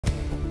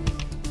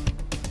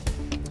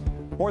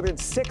More than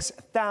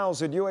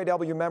 6,000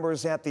 UAW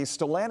members at the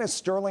Stellantis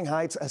Sterling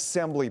Heights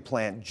assembly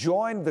plant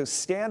joined the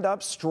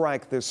stand-up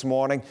strike this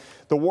morning.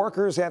 The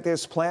workers at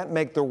this plant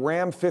make the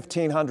Ram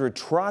 1500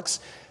 trucks.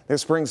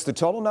 This brings the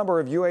total number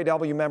of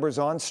UAW members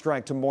on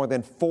strike to more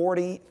than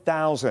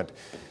 40,000.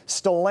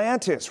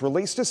 Stellantis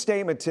released a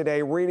statement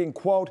today reading,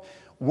 quote,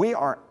 "We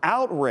are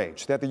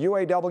outraged that the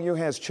UAW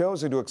has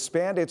chosen to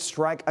expand its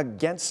strike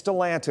against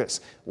Stellantis."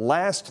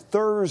 Last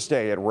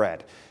Thursday, it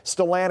read,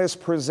 Stellantis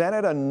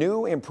presented a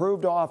new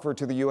improved offer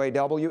to the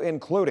UAW,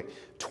 including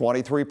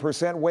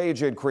 23%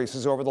 wage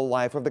increases over the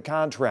life of the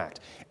contract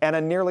and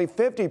a nearly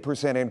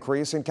 50%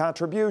 increase in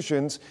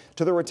contributions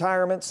to the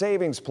retirement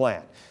savings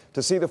plan.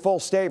 To see the full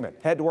statement,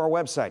 head to our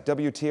website,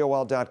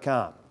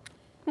 WTOL.com.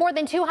 More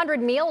than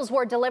 200 meals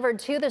were delivered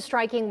to the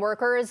striking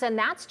workers, and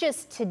that's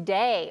just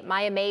today.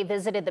 Maya May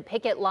visited the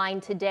picket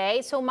line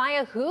today. So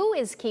Maya, who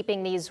is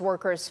keeping these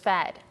workers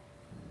fed?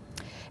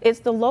 It's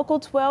the Local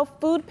 12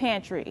 food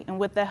pantry, and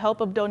with the help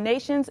of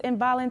donations and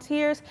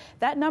volunteers,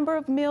 that number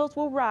of meals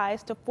will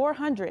rise to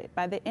 400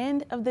 by the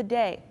end of the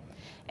day.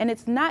 And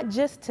it's not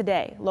just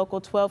today. Local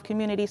 12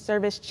 Community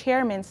Service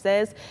Chairman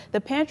says the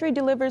pantry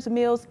delivers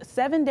meals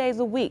 7 days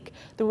a week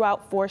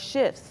throughout 4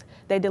 shifts.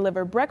 They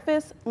deliver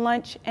breakfast,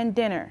 lunch, and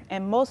dinner,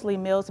 and mostly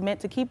meals meant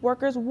to keep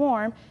workers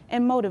warm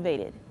and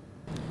motivated.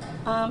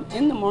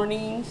 In the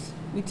mornings,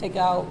 we take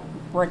out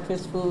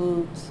breakfast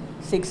foods,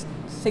 6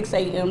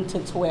 a.m. to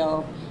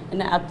 12. In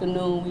the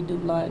afternoon, we do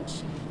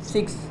lunch,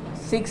 6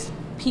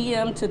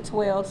 p.m. to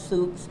 12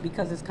 soups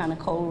because it's kind of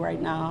cold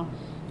right now.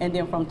 And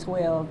then from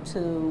 12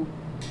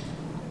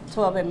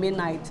 at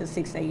midnight to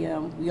 6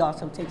 a.m., we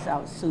also take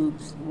out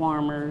soups,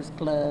 warmers,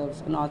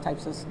 gloves, and all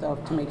types of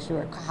stuff to make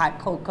sure, hot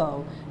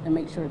cocoa, and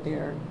make sure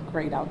they're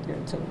great out there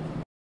too.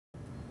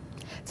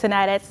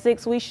 Tonight at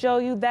 6, we show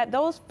you that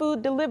those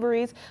food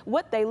deliveries,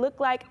 what they look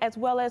like, as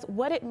well as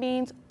what it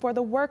means for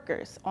the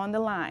workers on the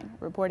line.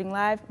 Reporting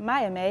live,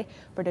 Maya May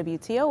for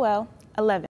WTOL 11.